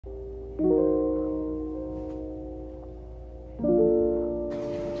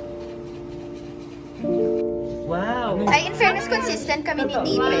Wow! Ay, in fairness, consistent kami ni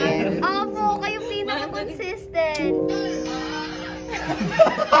Tipe. Opo, kayo pinaka-consistent.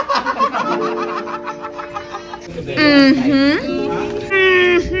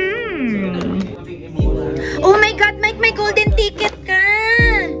 Oh my God, Mike, may golden ticket ka!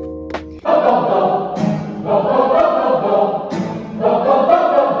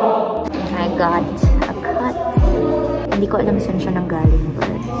 I got a cut. Hindi ko alam saan siya nanggaling, but...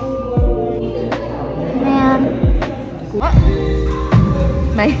 Man. What?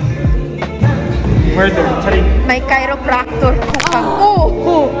 Murder, sorry. May chiropractor ko kang.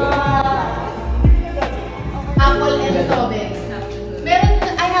 Oh! Apple and strawberry. Meron,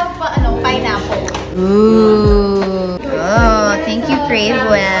 I have pineapple. Ooh. Oh, thank you,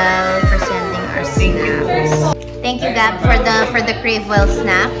 Cravewell, for sending our snacks. Thank you, Gab, for the Cravewell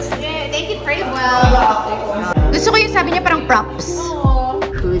snacks. Thank you, Cravewell. Gusto ko yung sabi niya parang props.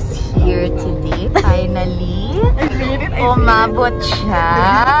 Who's here today? Finally. Umabot siya.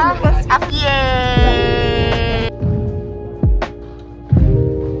 Yay!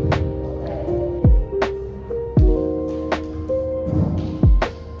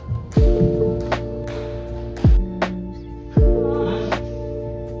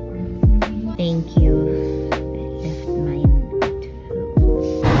 Thank you. I left mine at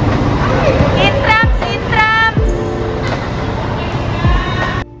home. Intrams! Intrams!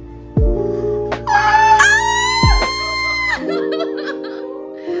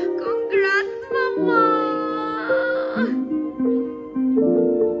 Congrats, Mama!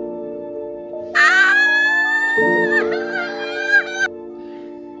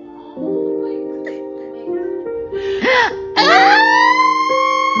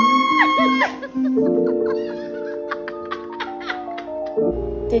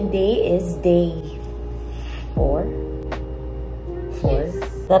 Today is day 4.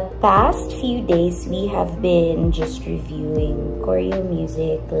 The past few days, we have been just reviewing choreo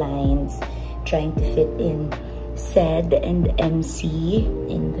music lines, trying to fit in Sed and MC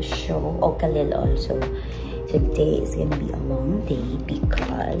in the show. Oh, Khalil also. Today is gonna be a long day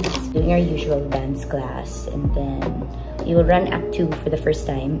because doing our usual dance class, and then we will run Act 2 for the first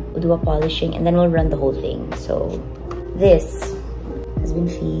time. We'll do a polishing, and then we'll run the whole thing. So this has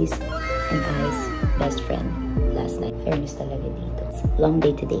been Fee's and I's best friend last night. Fairness talaga dito. Long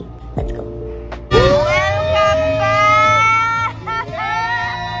day today. Let's go.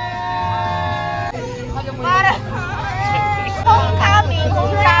 Welcome back! Homecoming!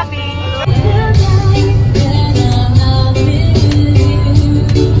 Homecoming!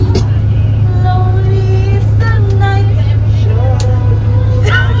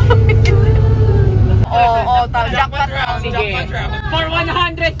 Oh, jackpot round. Sige. For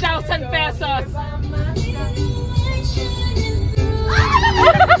 100,000 pesos.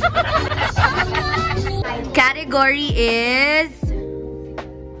 Category is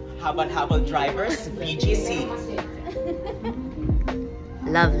Habal-habal drivers, BGC.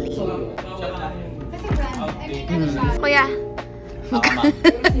 lovely. Kuya. Saka ma'am.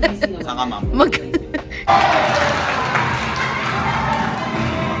 Saka ma'am.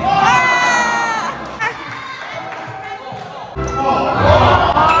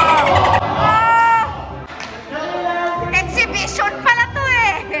 Exhibition pala to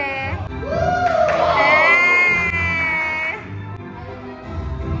eh.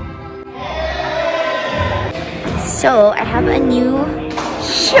 So, I have a new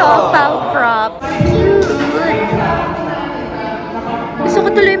Shopal prop. Cute! Gusto ko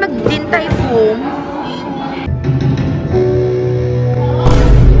tuloy mag-dintay foam.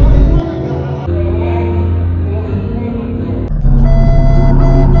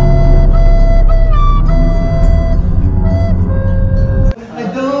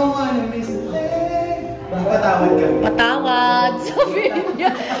 Patawad, sabi niya.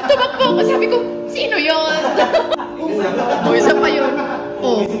 Tumakbo ako, sabi ko, sino yun? O, isa pa yun.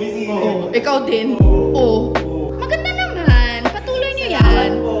 Oh, ikaw din. Oh, maganda naman. Patuloy niyo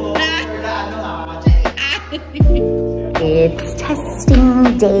yan. It's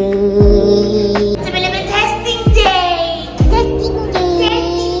testing day. It's a little testing day. Testing day.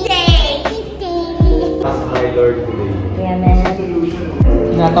 Testing day. Ask my Lord today. Yeah, man.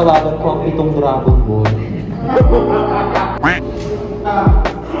 Tinatawagan ko ang itong Dragon Ball.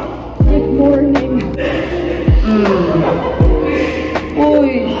 Good morning.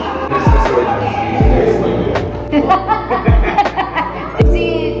 Uy. Si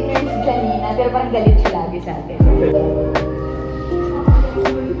Nurse Janina, pero parang galit siya lagi sa atin.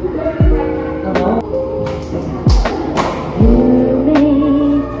 You make me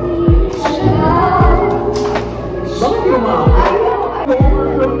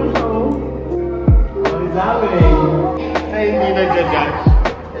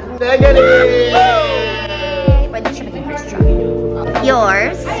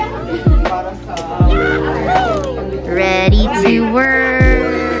Yours? Ready to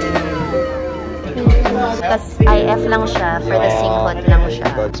work. Tapos IF lang siya, for the singhot lang siya.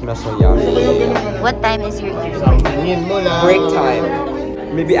 But it smells so yummy. What time is your evening? Break time.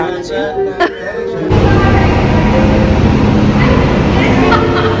 Maybe after.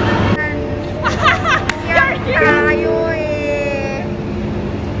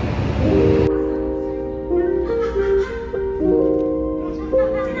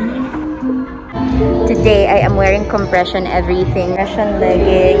 Today, I am wearing compression everything. Compression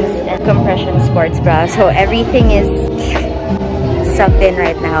leggings and compression sports bra. So, everything is sucked in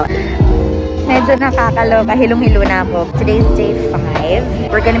right now. Medyo nakakaloka. Hilong-hilo na ako. Today's day 5.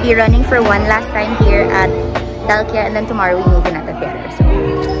 We're gonna be running for one last time here at Dalkia, and then tomorrow we move in at the theater. So.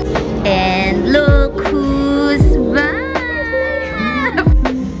 And look who's back!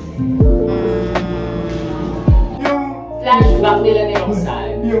 Flashback nila ni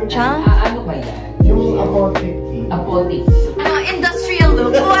Roxanne. Ano ba yan? Yung apothec. Apothec. Industrial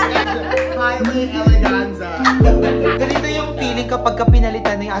look. Highway eleganza. Ganito yung feeling kapag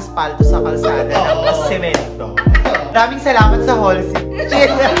pinalitan ng asfalto sa kalsada ng semento. Maraming salamat sa Halsey.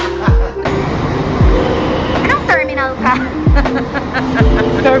 Anong terminal ka?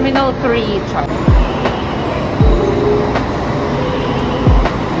 Terminal 3.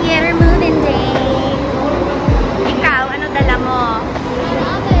 Yeah, we're moving day. Ikaw, ano dala mo?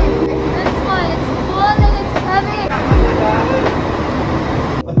 This one, it's cool and it's heavy.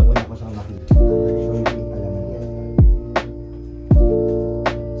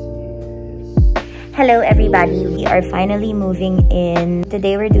 Hello everybody, we are finally moving in.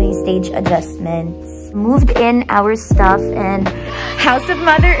 Today we're doing stage adjustments. Moved in our stuff and House of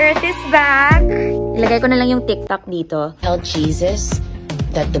Mother Earth is back. Ilagay ko na lang yung TikTok dito. Tell Jesus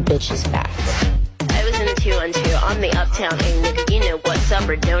that the bitch is back. I was in the 212 on the uptown, hey nigga, you know what's up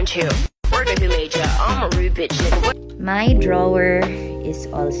or don't you? Worker who made ya, I'm a rude bitch nigga. My drawer is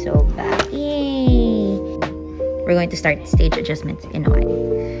also back. Yay! We're going to start stage adjustments in a while.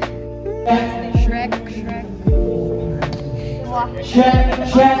 Shrek.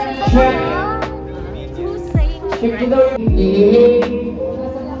 Who's saying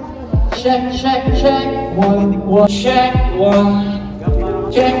Check. One. Check.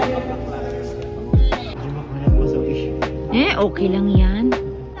 Check. Okay lang yan.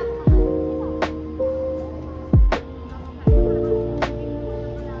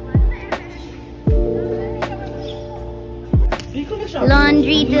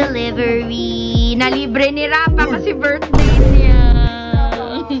 Laundry delivery. Nalibre ni Rapa kasi birthday niya.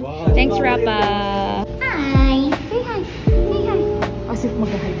 Thanks, Rapa. Hi. Say hi. Say hi. As if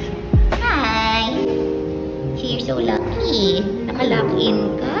mag-hi siya. Hi. You're so lucky.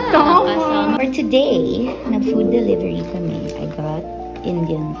 Nakalock-in ka. For today, nag-food delivery kami. I got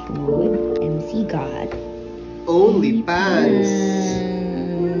Indian food. MC got Only pants.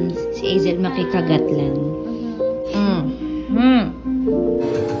 Si Azel makikagat lang.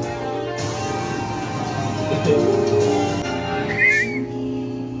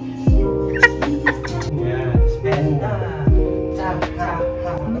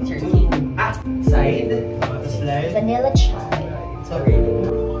 Vanilla chai.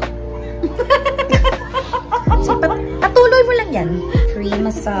 So, patuloy mo lang yan. Free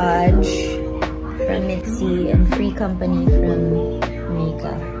massage from Mitzi and free company from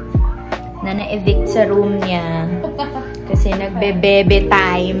Mika. Na na-evict sa room niya kasi nagbe-bebe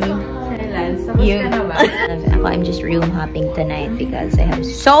time. Ako, I'm just room hopping tonight because I have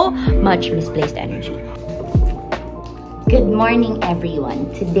so much misplaced energy. Good morning, everyone.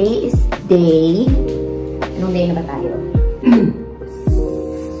 Today is day... Anong day na ba tayo?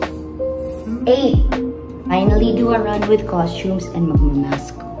 8. Finally do a run with costumes and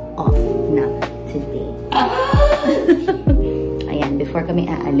mag-mask off na today. Ayan, before kami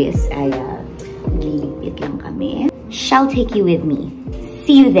aalis, ay lilipit lang kami. Shall take you with me.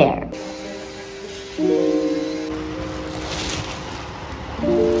 See you there.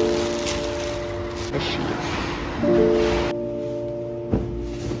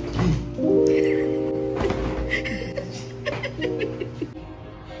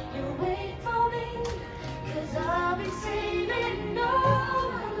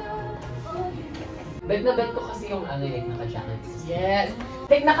 Bet na bet ko kasi yung ano yung naka-jacket. Yes!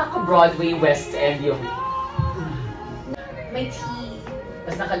 Like nakaka-Broadway West End yung... may tea.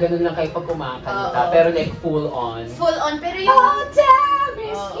 Tapos nakaganon lang kayo pag kumakanta. Pero like full on. Full on, pero yung... Oh, damn,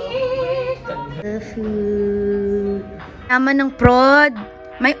 it's here! The food. Tama ng prod.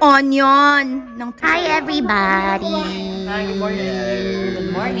 May onion. Hi, everybody! Hi, good morning!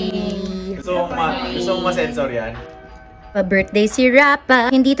 Good morning! Gusto mo ma-sensor yan? Pa-birthday si Rapa.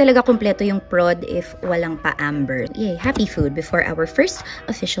 Hindi talaga kumpleto yung prod if walang pa-amber. Yay, happy food before our first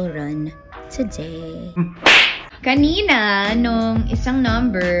official run today. Kanina, nung isang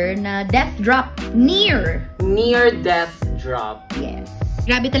number na death drop, near death drop. Yes.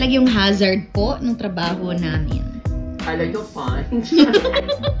 Grabe talaga yung hazard po ng trabaho namin. Kala nyo fun?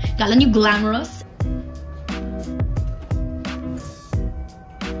 Kala nyo glamorous?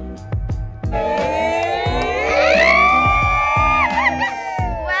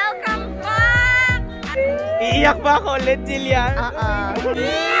 Welcome back! Iiyak ba ako ulit, Jillian?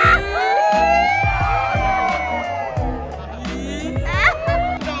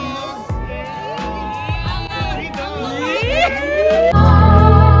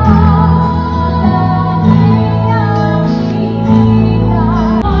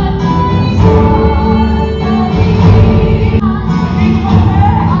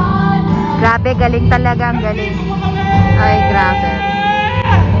 Grabe, galing talaga, ang galing. Ay, grabe.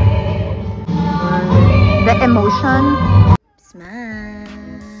 The emotion. Smile.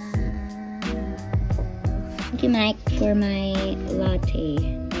 Thank you, Mike, for my latte.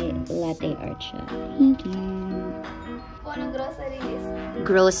 My latte art shop. Thank you. Anong grocery list?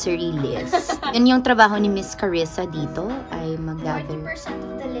 Grocery list. Yun yung trabaho ni Miss Carissa dito, ay mag-gather. 40%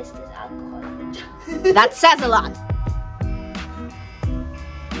 of the list is alcohol. That says a lot.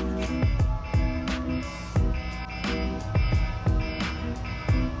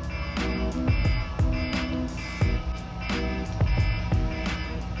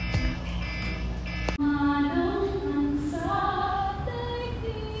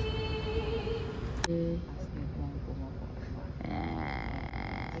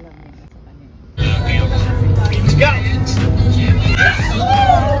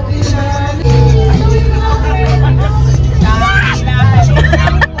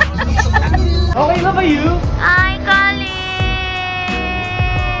 Okay na ba you? Ay, Colin!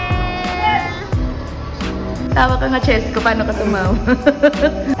 Tawa ka nga, Chesko. Paano ka tumawa?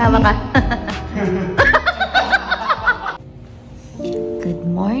 Tawa ka. Good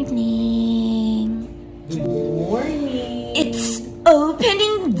morning! Good morning! It's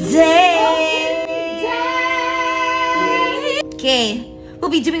opening day! Okay,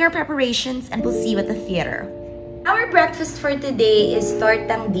 we'll be doing our preparations and we'll see you at the theater. Our breakfast for today is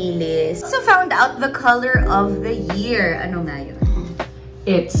tortang dilis. Also found out the color of the year. Ano nga yun?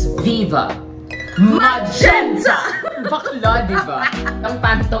 It's Viva Magenta! Bakla, diba? Ang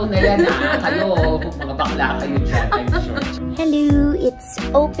pantaw na yan, Kayo, mga bakla kayo dyan, I'm sure. Hello, it's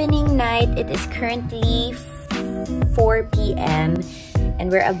opening night. It is currently 4 p.m. and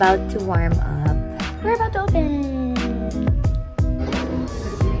we're about to warm up. We're about to open.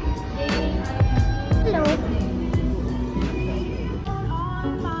 Hello.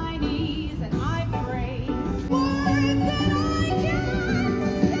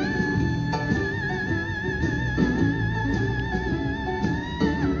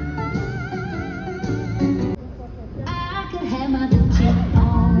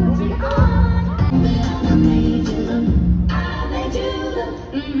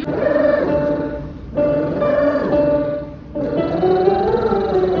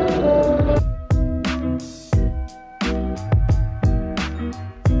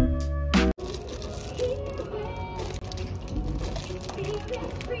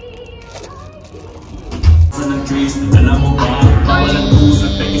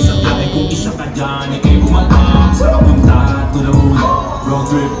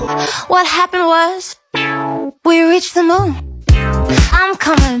 What happened was, we reached the moon. I'm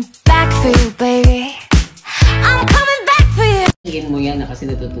coming back for you, baby. I'm coming back for you. Tingin mo yan na kasi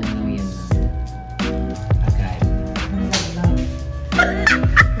natutunaw yan. Agad.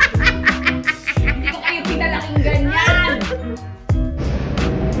 Hindi ko kayo pinalaking ganyan!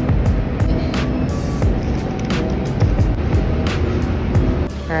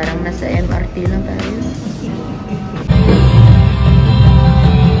 Parang nasa MRT lang tayo.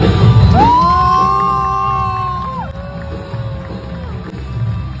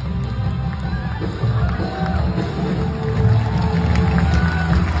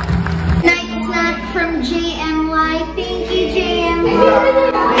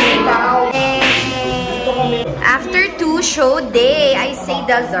 After 2 show day, I say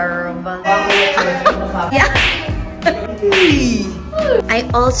deserve. Yeah. I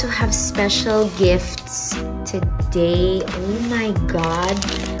also have special gifts today. Oh my God.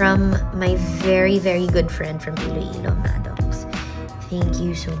 From my very, very good friend from Iloilo, Maddox. Thank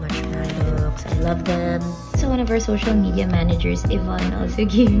you so much, Maddox. I love them. So one of our social media managers, Yvonne, also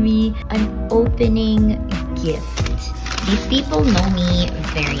gave me an opening gift. These people know me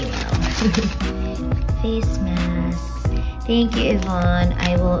very well. Face masks Thank you, Yvonne.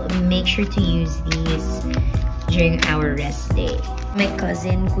 I will make sure to use these during our rest day. My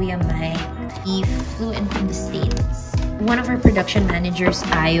cousin, Kuya Mike, he flew in from the States. One of our production managers,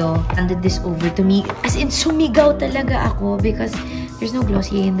 Ayo, handed this over to me. As in, sumigaw talaga ako because there's no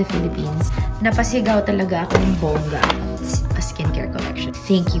Glossier in the Philippines. Napasigaw talaga ako ng bongga. It's a skincare collection.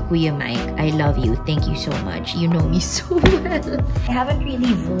 Thank you, Kuya Mike. I love you. Thank you so much. You know me so well. I haven't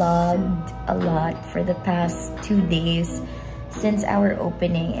really vlogged a lot for the past 2 days since our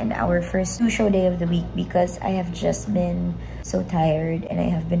opening and our first 2-show day of the week because I have just been so tired and I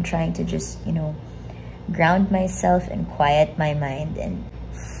have been trying to just, you know, ground myself and quiet my mind and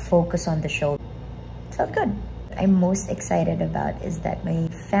focus on the show. It felt good. I'm most excited about is that my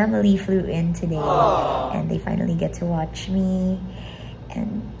family flew in today and they finally get to watch me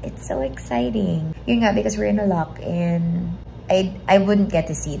and it's so exciting. Yun nga, because we're in a lock-in, I wouldn't get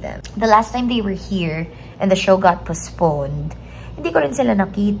to see them. The last time they were here and the show got postponed, hindi ko rin sila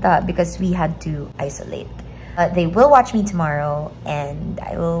nakita because we had to isolate. They will watch me tomorrow and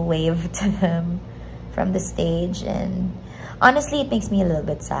I will wave to them from the stage, and honestly, it makes me a little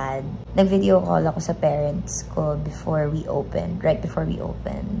bit sad. Nag-video call ako sa parents ko before we opened, right before we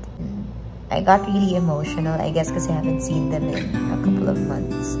opened. And I got really emotional, I guess, because I haven't seen them in a couple of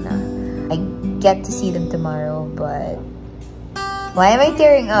months na. I get to see them tomorrow, but why am I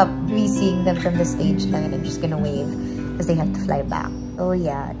tearing up re-seeing them from the stage lang and I'm just gonna wave because they have to fly back. Oh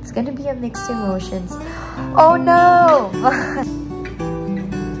yeah, it's gonna be a mixed emotions. Oh no!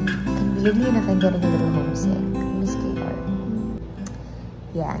 Weirdly enough, I'm getting a little homesick. I miss KR.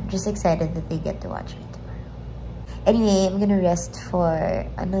 Yeah, I'm just excited that they get to watch me tomorrow. Anyway, I'm gonna rest for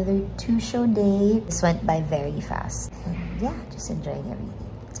another 2-show day. This went by very fast. And yeah, just enjoying everything.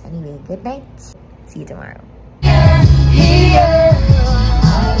 So anyway, good night. See you tomorrow.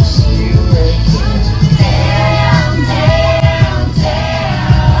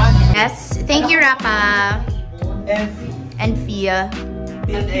 Yes, thank you, Rapa. And Fia.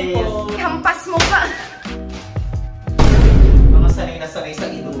 Hampas mo pa.